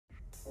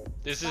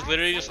This is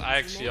literally just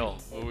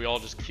IXCL, where we all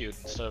just queued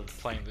instead of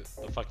playing the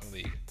fucking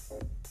league.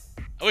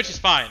 Which is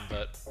fine,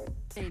 but...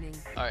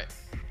 Alright.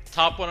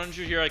 Top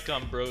 100, here I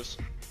come, bros.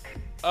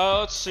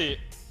 Let's see.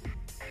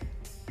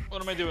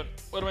 What am I doing?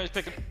 What am I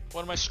picking?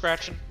 What am I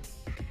scratching?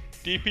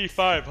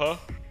 DP5, huh?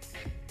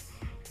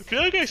 I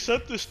feel like I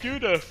sent this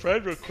dude a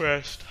friend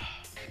request.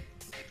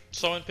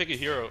 Someone pick a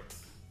hero.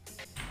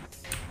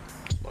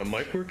 My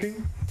mic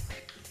working?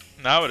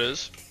 Now it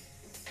is.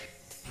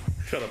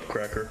 Shut up,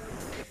 cracker.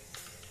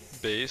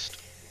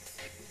 Based.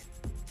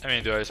 I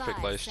mean, do I just pick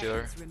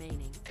Lifestealer?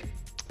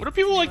 What do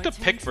people like to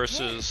pick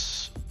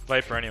versus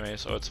Viper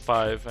anyways? Oh, it's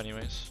 5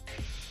 anyways.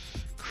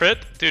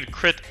 Crit? Dude,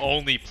 Crit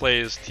only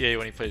plays TA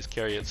when he plays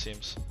carry, it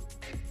seems.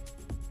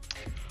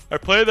 I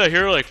played that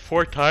hero like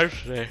 4 times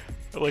today.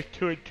 I'm like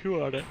 2 and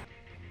 2 on it.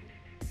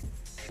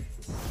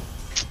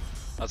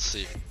 Let's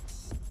see.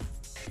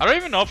 I don't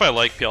even know if I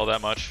like PL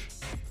that much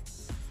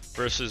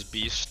versus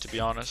Beast, to be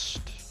honest.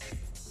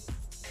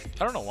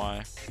 I don't know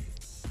why.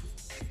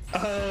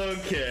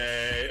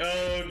 Okay,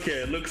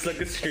 looks like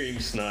a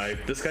stream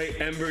snipe. This guy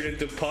embered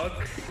into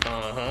Puck.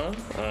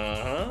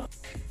 I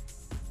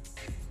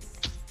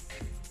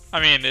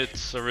mean,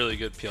 it's a really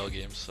good PL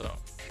game, so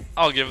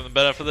I'll give him the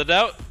benefit of the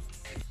doubt.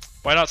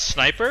 Why not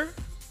Sniper?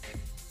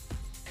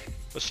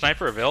 Was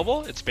Sniper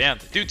available? It's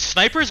banned. Dude,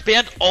 Sniper's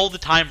banned all the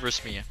time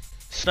versus me.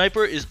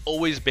 Sniper is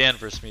always banned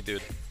versus me,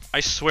 dude.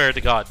 I swear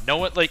to God. No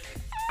one, like,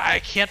 I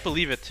can't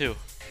believe it, too.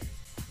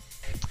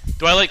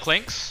 Do I like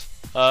Clinks?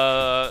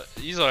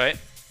 He's alright.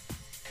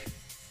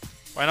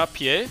 Why not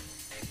PA?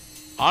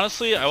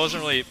 Honestly, I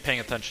wasn't really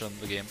paying attention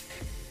to the game.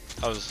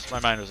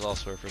 My mind was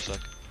elsewhere for a sec.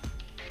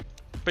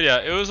 But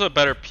yeah, it was a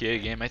better PA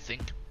game, I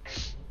think.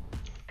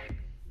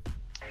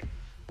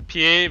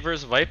 PA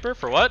versus Viper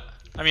for what?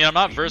 I mean, I'm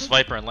not versus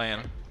Viper in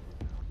lane.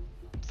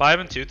 5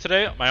 and 2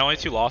 today. My only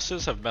 2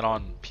 losses have been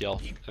on PL. I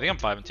think I'm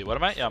 5 and 2. What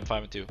am I? Yeah, I'm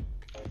 5 and 2.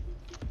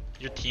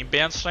 Your team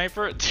banned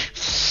Sniper?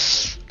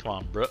 Come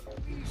on, bro.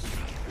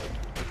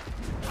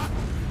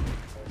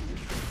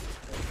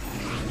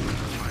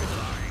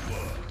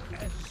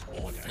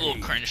 A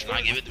little cringe,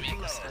 not give it to me.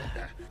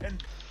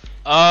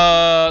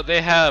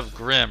 They have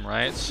Grim,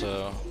 right?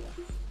 So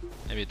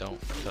maybe don't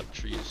cut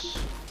trees.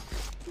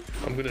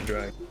 I'm gonna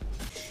drag.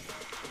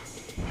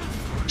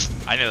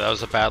 I knew that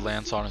was a bad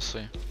lance,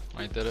 honestly,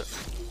 when I did it.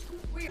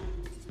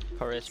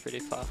 Core is pretty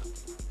far.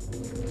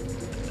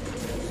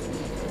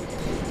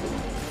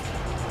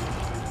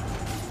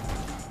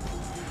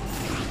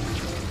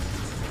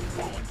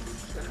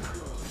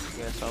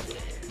 Yes, up.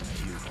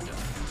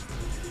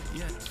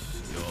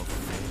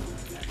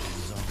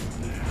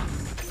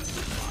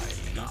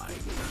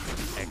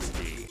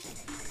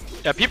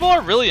 Yeah, people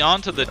are really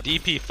onto the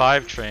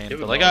DP5 train,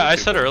 but like I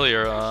said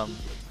earlier, I'm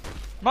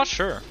not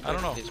sure. I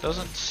don't know. It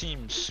doesn't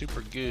seem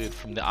super good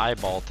from the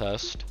eyeball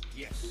test.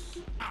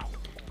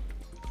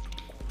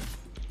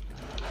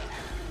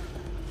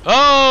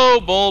 Oh,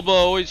 Bulbo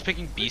always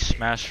picking Beast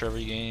Smash for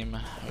every game.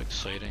 How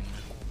exciting.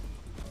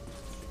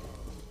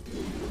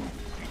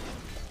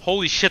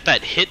 Holy shit,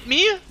 that hit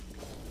me?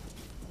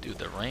 Dude,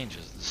 the range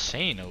is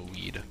insane, oh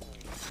weed.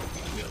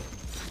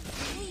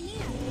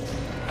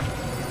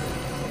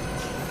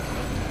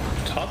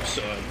 Top's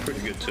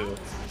pretty good too.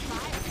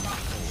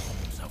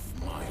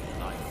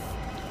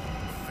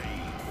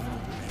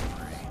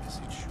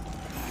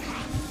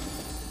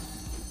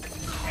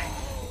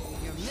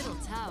 Your middle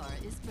tower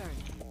is burning.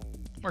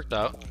 Worked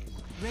out.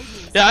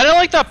 Yeah, I didn't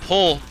like that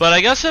pull, but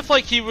I guess if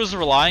like he was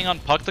relying on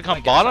Puck to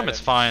come bottom,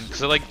 it's fine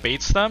because it like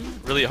baits them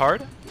really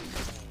hard.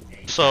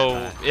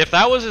 So if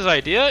that was his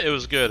idea, it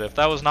was good. If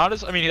that was not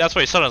his, I mean that's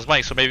what he said on his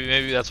mic, so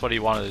maybe that's what he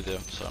wanted to do.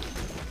 So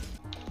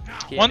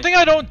one thing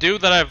I don't do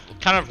that I've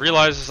kind of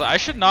realized is that I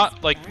should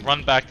not like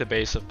run back to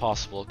base if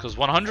possible, because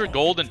 100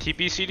 gold and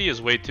TPCD is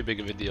way too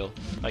big of a deal.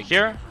 Like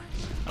here,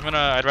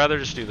 I'd rather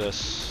just do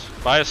this,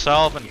 buy a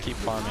salve and keep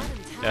farming.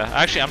 Yeah,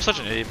 actually I'm such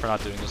an idiot for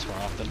not doing this more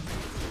often.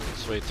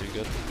 It's way too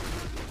good.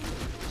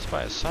 Let's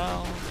buy a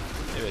salve.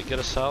 Maybe I get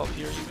a salve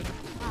here even.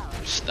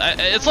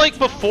 It's like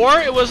before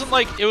it wasn't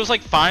like, it was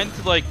like fine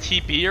to like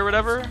TP or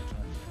whatever.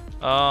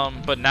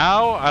 But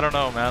now I don't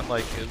know, man.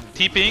 Like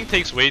TPing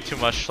takes way too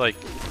much. Like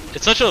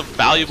it's such a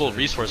valuable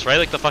resource, right?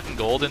 Like the fucking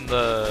gold in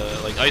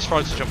the like Ice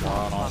Frog's such a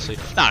moron, honestly.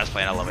 Nah, I'm just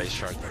playing. I love Ice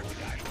Frog.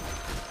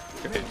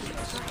 Great.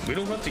 We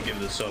don't have to give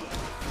this up.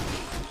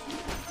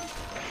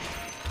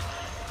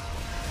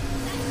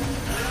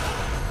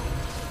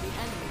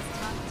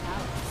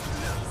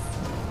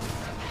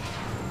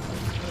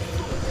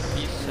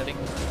 He's sitting.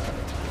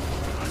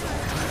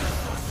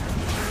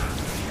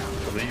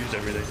 So they use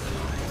everything.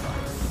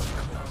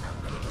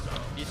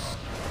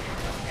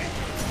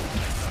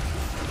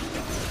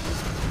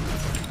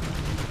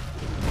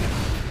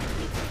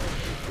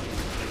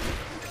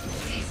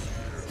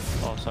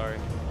 Oh, sorry.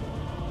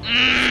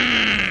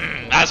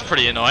 That's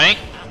pretty annoying.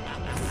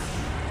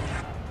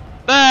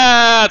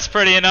 That's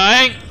pretty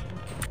annoying.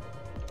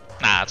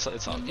 Nah,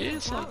 it's all good.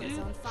 It's all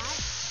good.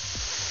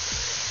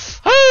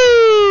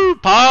 Woo!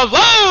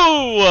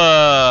 Pablo!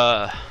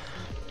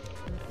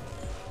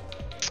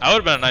 That would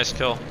have been a nice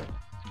kill.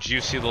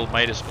 juicy little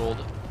Midas gold.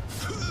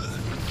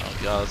 Oh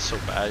god, that's so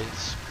bad.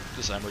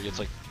 This Ember gets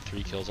like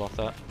 3 kills off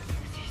that.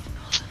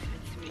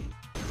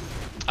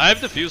 I have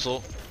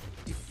Diffusal.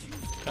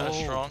 Kinda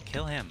strong.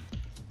 Kill him.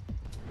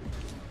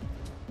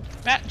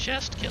 Matt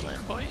chest killing,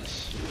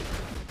 boys.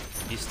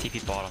 He's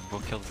TP bottom. Go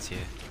kill the TA.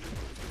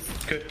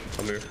 Okay,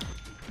 I'm here.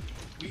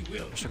 We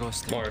should go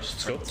stay. Mars,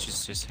 let's go.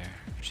 She's just here.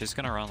 She's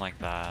gonna run like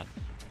that.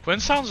 Quinn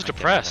sounds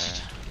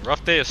depressed.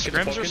 Rough day of Get the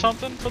scrims or fucking-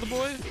 something for the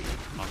boy?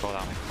 I'll go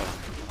that way.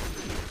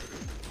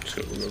 Let's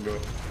go.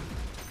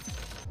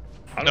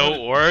 I don't No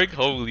know org?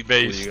 Holy if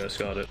base. you guys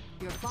got it.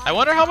 Your I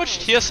wonder how much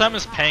TSM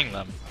is paying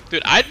them.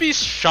 Dude, I'd be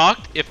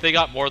shocked if they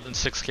got more than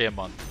 6k a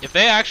month. If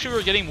they actually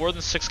were getting more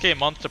than 6k a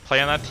month to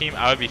play on that team,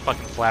 I would be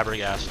fucking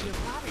flabbergasted.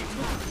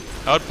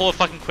 I would pull a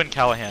fucking Quinn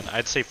Callahan.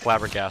 I'd say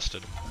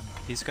flabbergasted.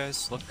 These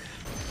guys look.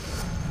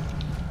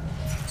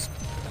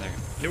 There.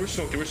 They were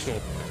smoked. Is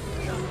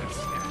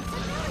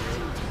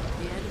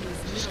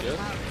this good?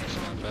 It's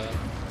not bad.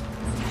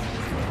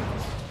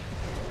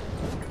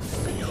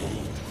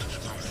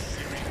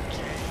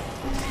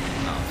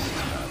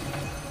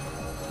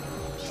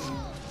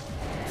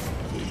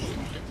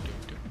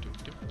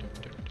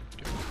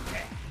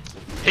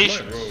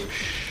 Patience.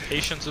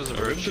 Patience is a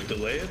We're able virtue. to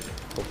delay it?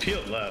 Well,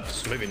 Peel left,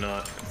 so maybe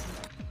not.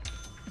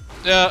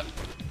 Yeah,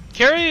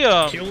 Carry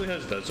He only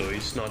has that, so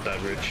he's not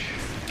that rich.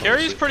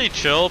 Carry's pretty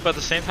chill, but at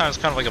the same time it's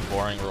kind of like a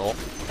boring role.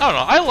 I don't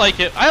know, I like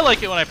it. I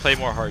like it when I play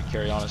more hard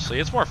carry, honestly.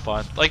 It's more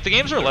fun. Like, the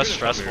games are less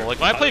stressful. Like,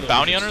 when I play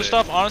Bounty Hunter and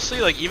stuff,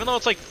 honestly, like, even though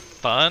it's, like,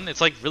 fun,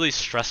 it's, like, really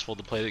stressful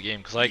to play the game.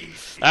 Because, like,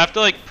 I have to,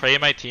 like, pray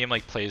my team,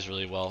 like, plays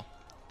really well.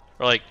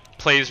 Or, like,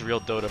 plays real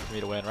Dota for me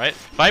to win, right?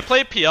 If I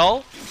play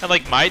PL, and,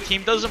 like, my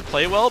team doesn't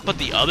play well, but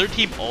the other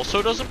team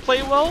also doesn't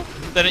play well,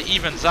 then it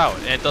evens out,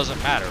 and it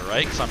doesn't matter,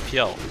 right? Because I'm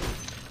PL.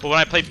 But when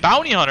I play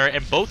Bounty Hunter,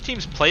 and both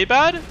teams play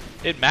bad,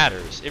 it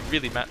matters. It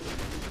really matters.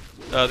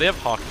 They have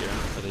Hawk here,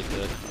 or they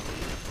did.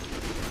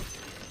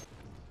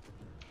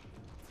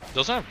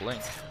 Doesn't have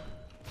Blink.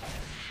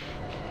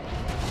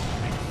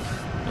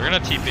 They're gonna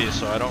TP,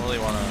 so I don't really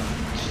want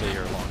to stay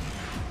here long.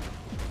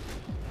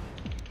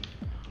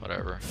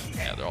 Whatever.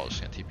 Yeah, they're all just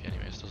gonna TP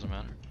anyways, doesn't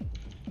matter.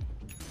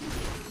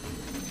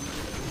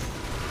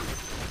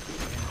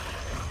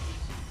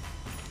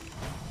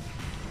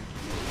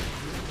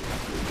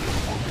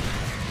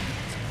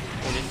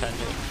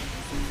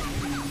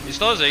 He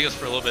still has Aegis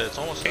for a little bit, it's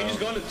almost Hey, out. he's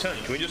gone to 10.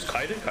 Can we just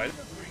kite it? Kite it?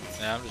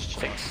 Yeah, I'm just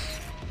chilling.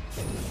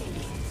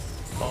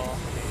 Ball.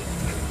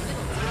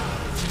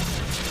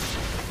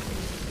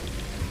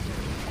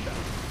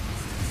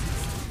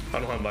 I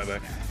don't have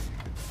buyback.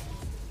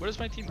 What is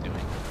my team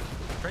doing?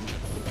 Fringe?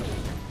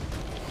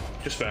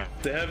 Just back.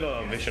 They have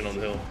Vision on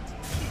the hill.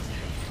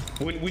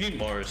 We need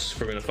Mars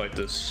if we're gonna fight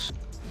this.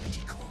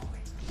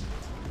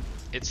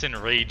 It's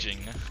enraging.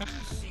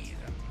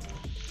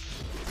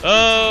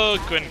 Oh,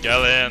 Quinn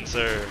Callahan,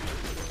 sir.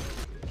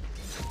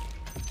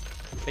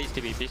 Base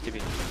TB, base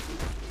TB.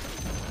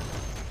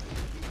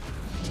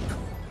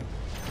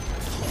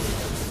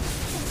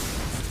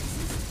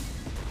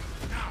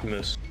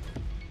 Miss.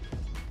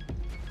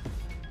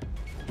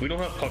 We don't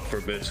have Puck for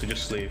a bit, so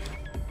just leave.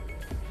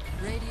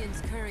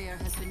 Radiant's courier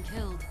has been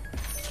killed.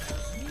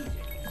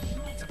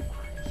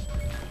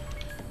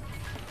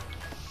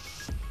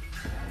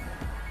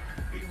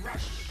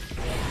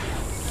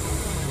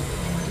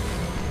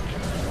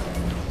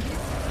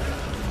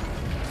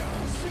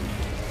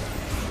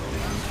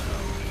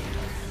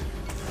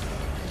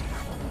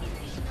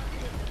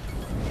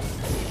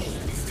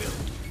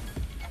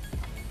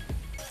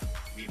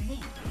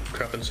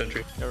 Crap and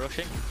sentry. They're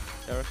rushing.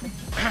 They're rushing.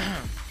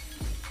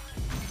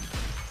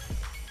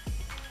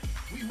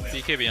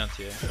 BKB on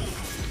TA.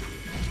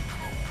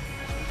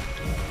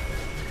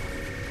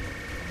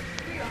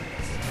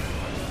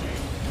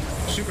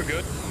 Super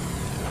good.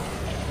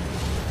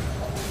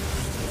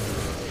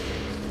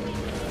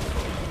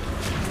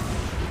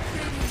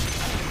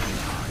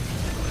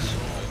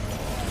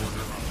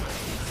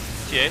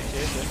 TA?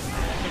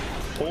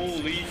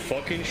 Holy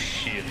fucking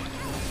shit.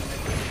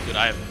 Dude,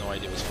 I have no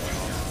idea what's going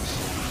on.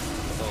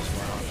 What the hell's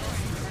going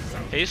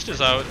on? Haste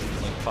is out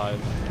in like 5.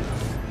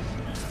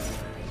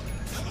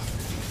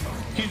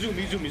 He zoom.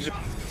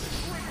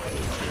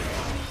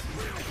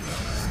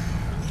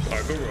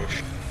 Alright, go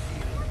Roche.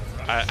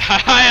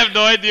 I have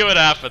no idea what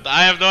happened.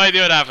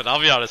 I'll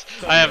be honest.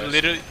 I have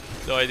literally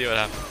no idea what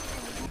happened.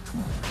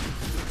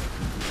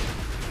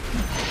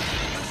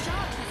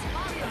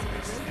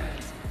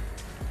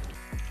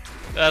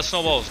 That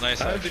snowball is nice.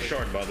 I have the Actually.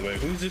 shard, by the way.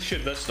 Who's this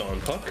shit vest on?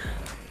 Puck?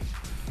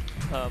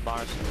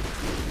 Mars.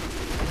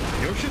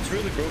 Your shit's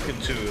really broken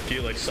too if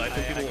you like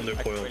siphon people in their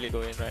I coil. can really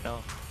go in right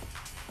now.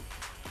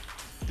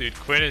 Dude,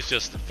 Quinn is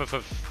just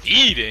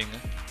feeding.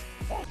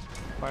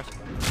 Mars.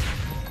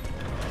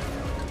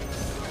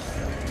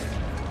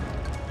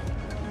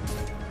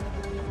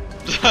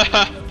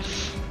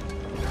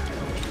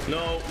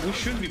 No, we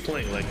shouldn't be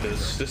playing like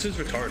this. This is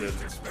retarded.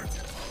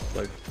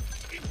 Like,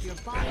 Your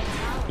bottom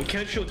tower we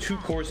can't show 2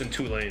 cores in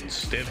 2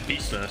 lanes. They have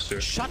Beastmaster.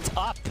 Shut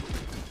up!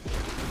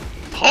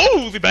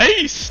 Holy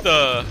beast!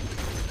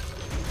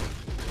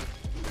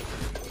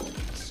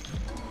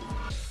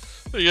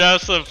 You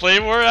have some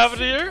flame war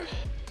happening here?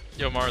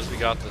 Yo, Mars, we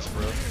got this,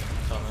 bro.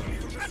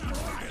 Coming.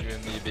 You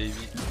and me, baby.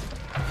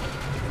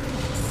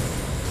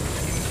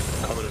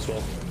 Coming as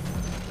well.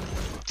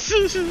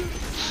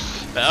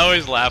 I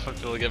always laugh when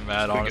people get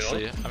mad, Good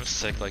honestly. girl. I'm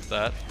sick like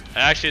that. It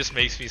actually just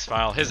makes me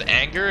smile. His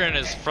anger and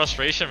his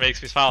frustration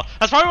makes me smile.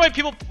 That's probably why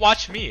people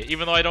watch me,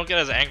 even though I don't get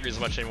as angry as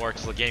much anymore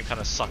because the game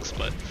kind of sucks.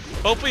 But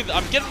hopefully,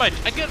 I'm getting my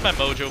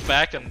mojo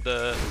back, and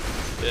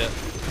yeah.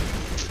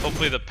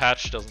 Hopefully the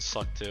patch doesn't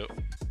suck too.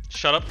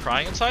 Shut up,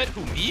 crying inside?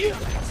 Who, me?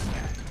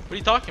 What are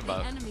you talking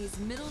about? Enemy's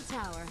middle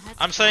tower has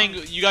I'm saying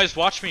you guys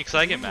watch me because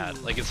I get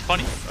mad. Like, it's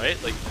funny, right?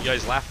 Like, you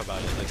guys laugh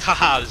about it. Like,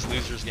 haha, this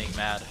loser's getting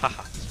mad.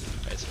 Haha.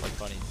 Right, it's like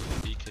funny.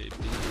 BKB.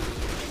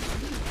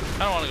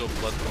 I don't want to go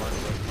Bloodborne,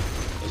 but it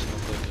doesn't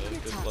look like a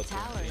good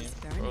Bloodborne game.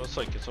 Bro, it's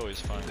like, it's always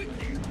fine.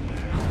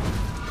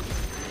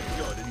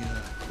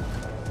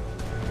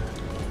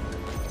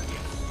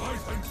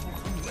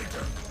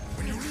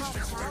 top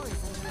tower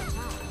is under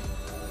attack.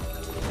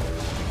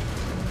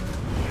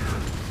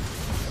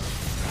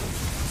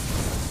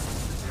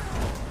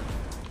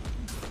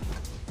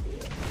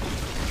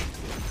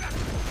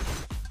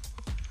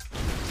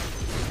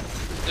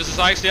 Is this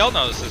IXDL?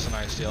 No, this isn't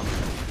IXDL.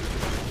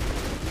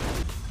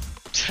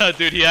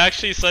 Dude, he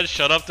actually said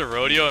shut up to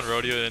Rodeo, and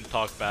Rodeo didn't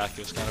talk back. It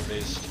was kind of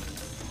based.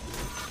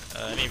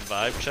 Any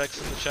vibe checks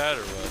in the chat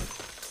or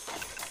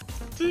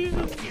what? Dude,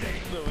 no,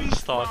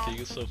 he's talking.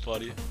 It's so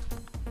funny.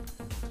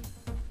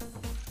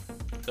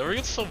 Never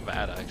gets so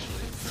mad,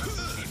 actually.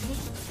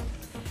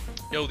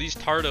 Yo, these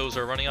Tardos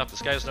are running up.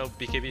 This guy has no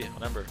BKB.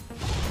 Remember.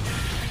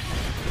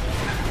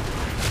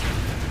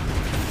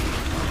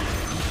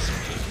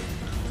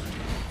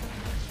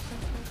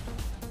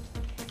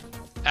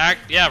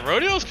 Yeah,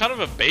 Rodeo's kind of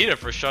a beta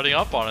for shutting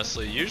up,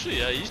 honestly. Usually,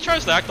 he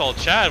tries to act all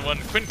Chad when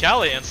Quinn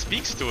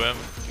speaks to him.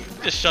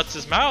 He just shuts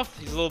his mouth.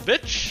 He's a little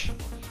bitch.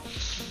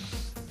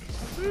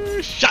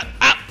 Shut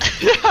up!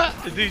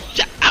 Dude,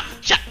 shut up!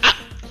 Shut up!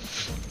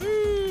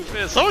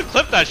 Man, someone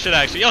clip that shit,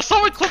 actually. Yo,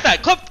 someone clip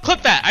that!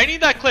 Clip that! I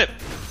need that clip!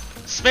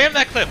 Spam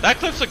that clip! That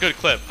clip's a good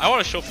clip. I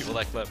want to show people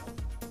that clip.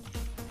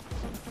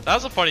 That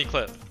was a funny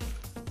clip.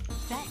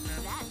 Bet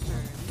that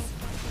burns.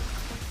 Enemy's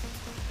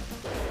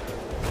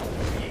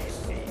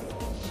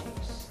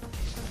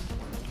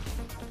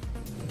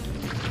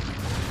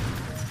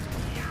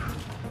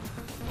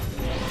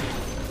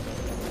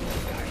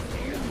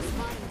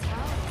bottom tower is toasted. Your top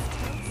tower is under attack. Time to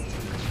fight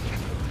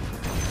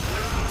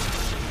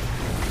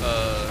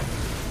fire.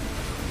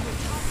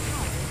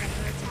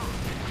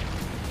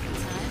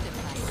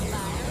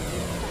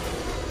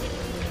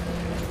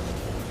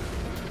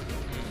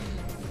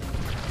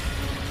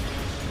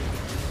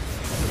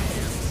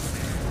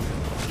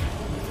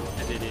 I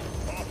did it.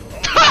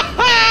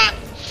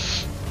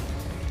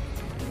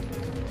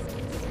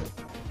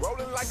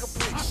 Rolling like a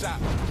big shot.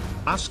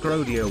 Ask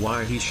Rodeo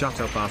why he shut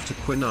up after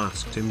Quinn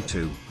asked him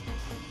to.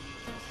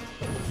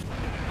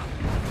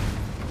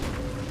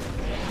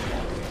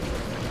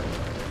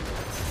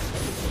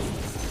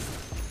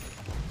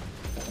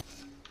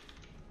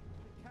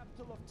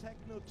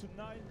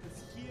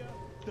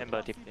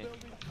 Ember TP.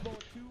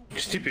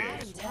 He's TPing.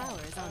 Bottom tower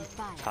is on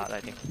fire. It's hard, I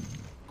think.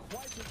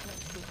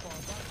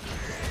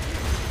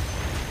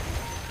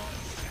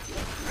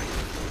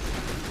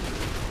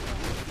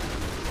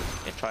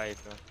 Yeah, try it,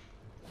 bro.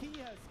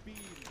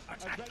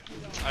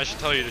 I should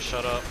tell you to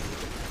shut up.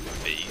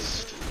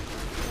 Beast.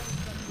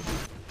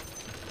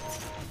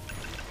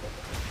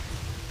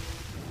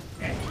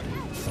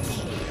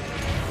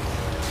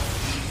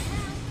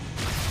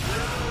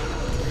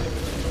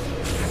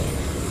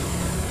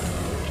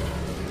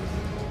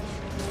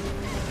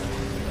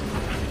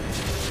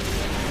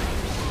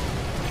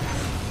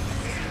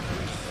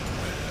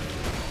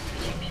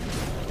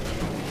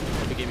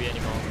 Don't give you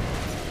anymore.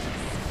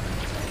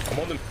 I'm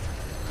on the.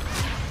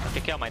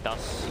 Take care of my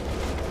dust.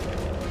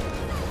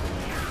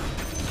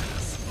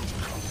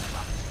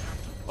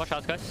 Watch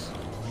out, guys.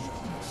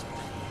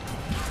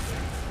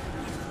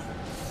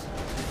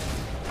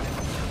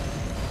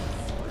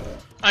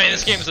 I mean,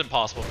 this game is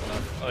impossible for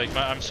them. Like,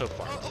 I'm so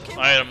fucked.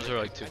 My items are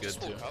like too good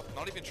too.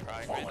 Not even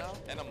trying right now,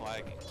 and I'm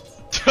lagging.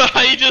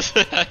 He just.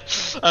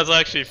 That's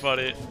actually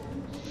funny.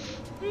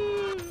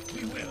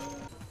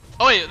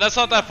 Oh wait, that's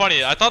not that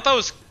funny. I thought that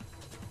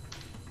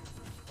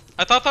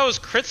was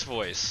Crit's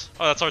voice.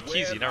 Oh, that's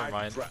Arteezy. Never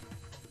mind.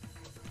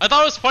 I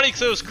thought it was funny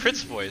because it was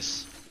Crit's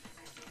voice.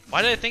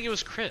 Why did I think it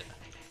was Crit?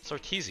 It's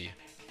Arteezy.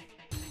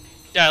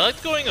 Yeah, I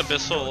liked going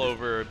Abyssal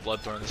over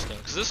Bloodthorn in this game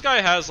because this guy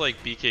has like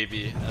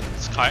BKB and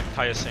it's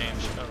Kaya Sage.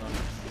 I don't know. I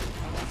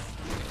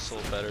think it's a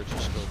little better to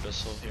just go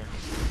Abyssal here.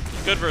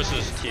 Good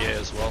versus TA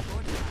as well.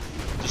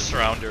 Just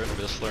Surrounder and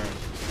Abyssler.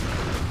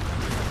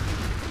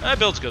 That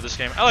build's good this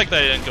game. I like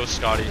that I didn't go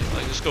Scotty.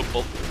 Like, just go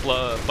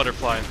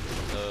Butterfly and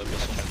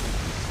Abyssal.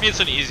 I mean, it's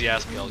an easy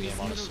ass PL game,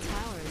 honestly.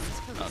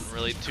 Not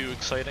really too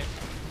exciting.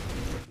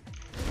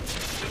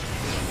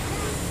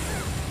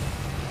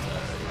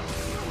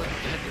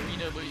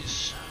 Arena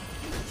boys.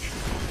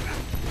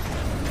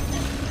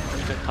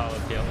 Good tower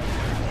kill.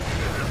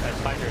 Guys,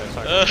 Spider,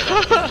 sorry.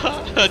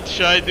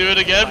 Should I do it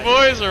again,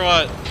 boys, or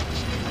what?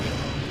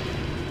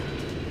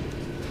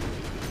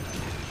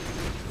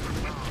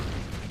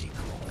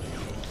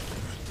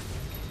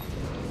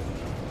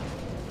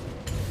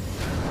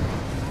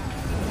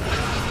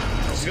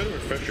 He's got a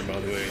refresher, by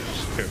the way.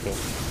 Just careful.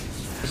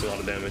 There's a lot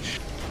of damage.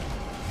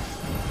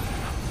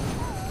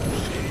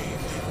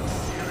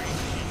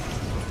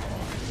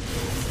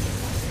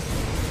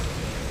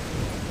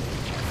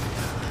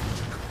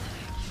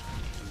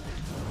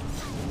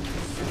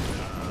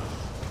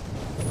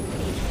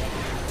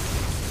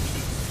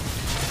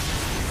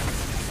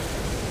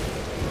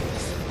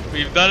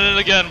 We've done it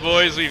again,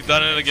 boys. We've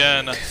done it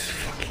again.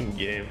 Fucking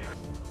game.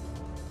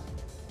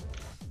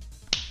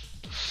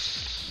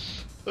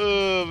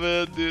 Oh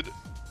man, dude.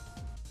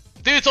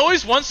 Dude, it's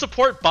always one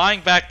support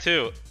buying back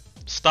too.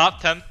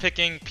 Stop 10th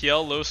picking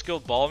PL low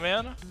skilled ball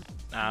man.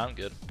 Nah, I'm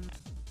good.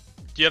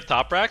 Do you have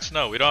top racks?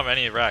 No, we don't have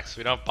any racks.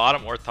 We don't have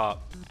bottom or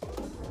top.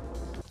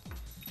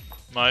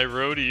 My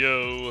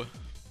rodeo.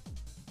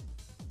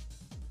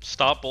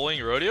 Stop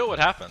bullying rodeo? What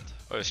happened?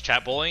 Oh, is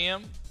chat bullying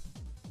him?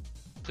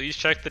 Please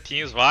check the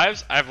team's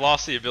vibes. I've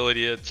lost the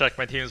ability to check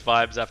my team's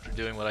vibes after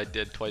doing what I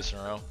did twice in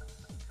a row.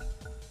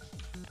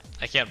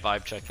 I can't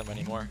vibe check them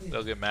anymore.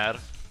 They'll get mad.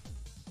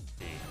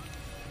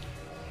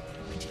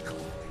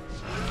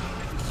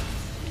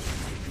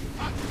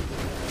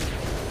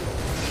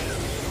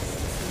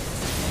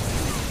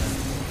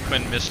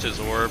 Quinn missed his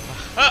orb.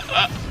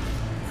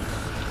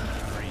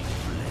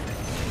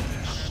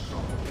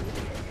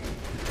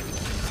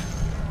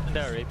 Is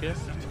there a rapier?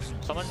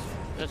 Someone?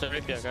 There's a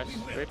rapier, guys.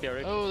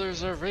 Rapier. Oh,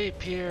 there's a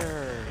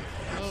rapier.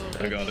 Oh,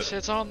 I got goodness, it.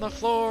 it's on the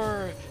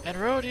floor. And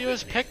Rodeo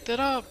has picked it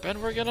up.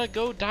 And we're gonna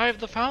go dive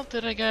the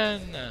fountain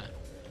again.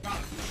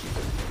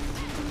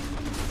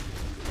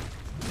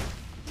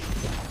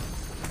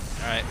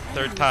 Alright,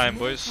 third time,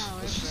 boys.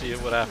 Let's see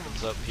what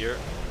happens up here.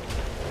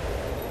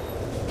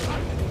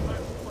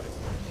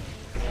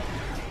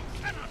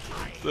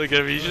 Look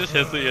at me, he just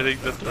hits the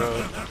hitting the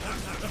throne.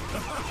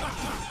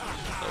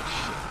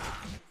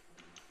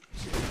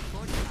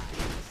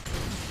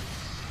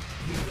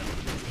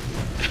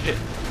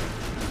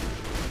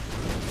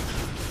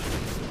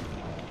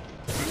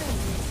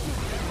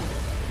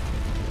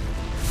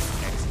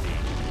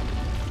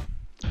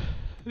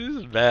 This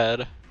is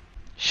bad.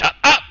 Shut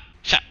up!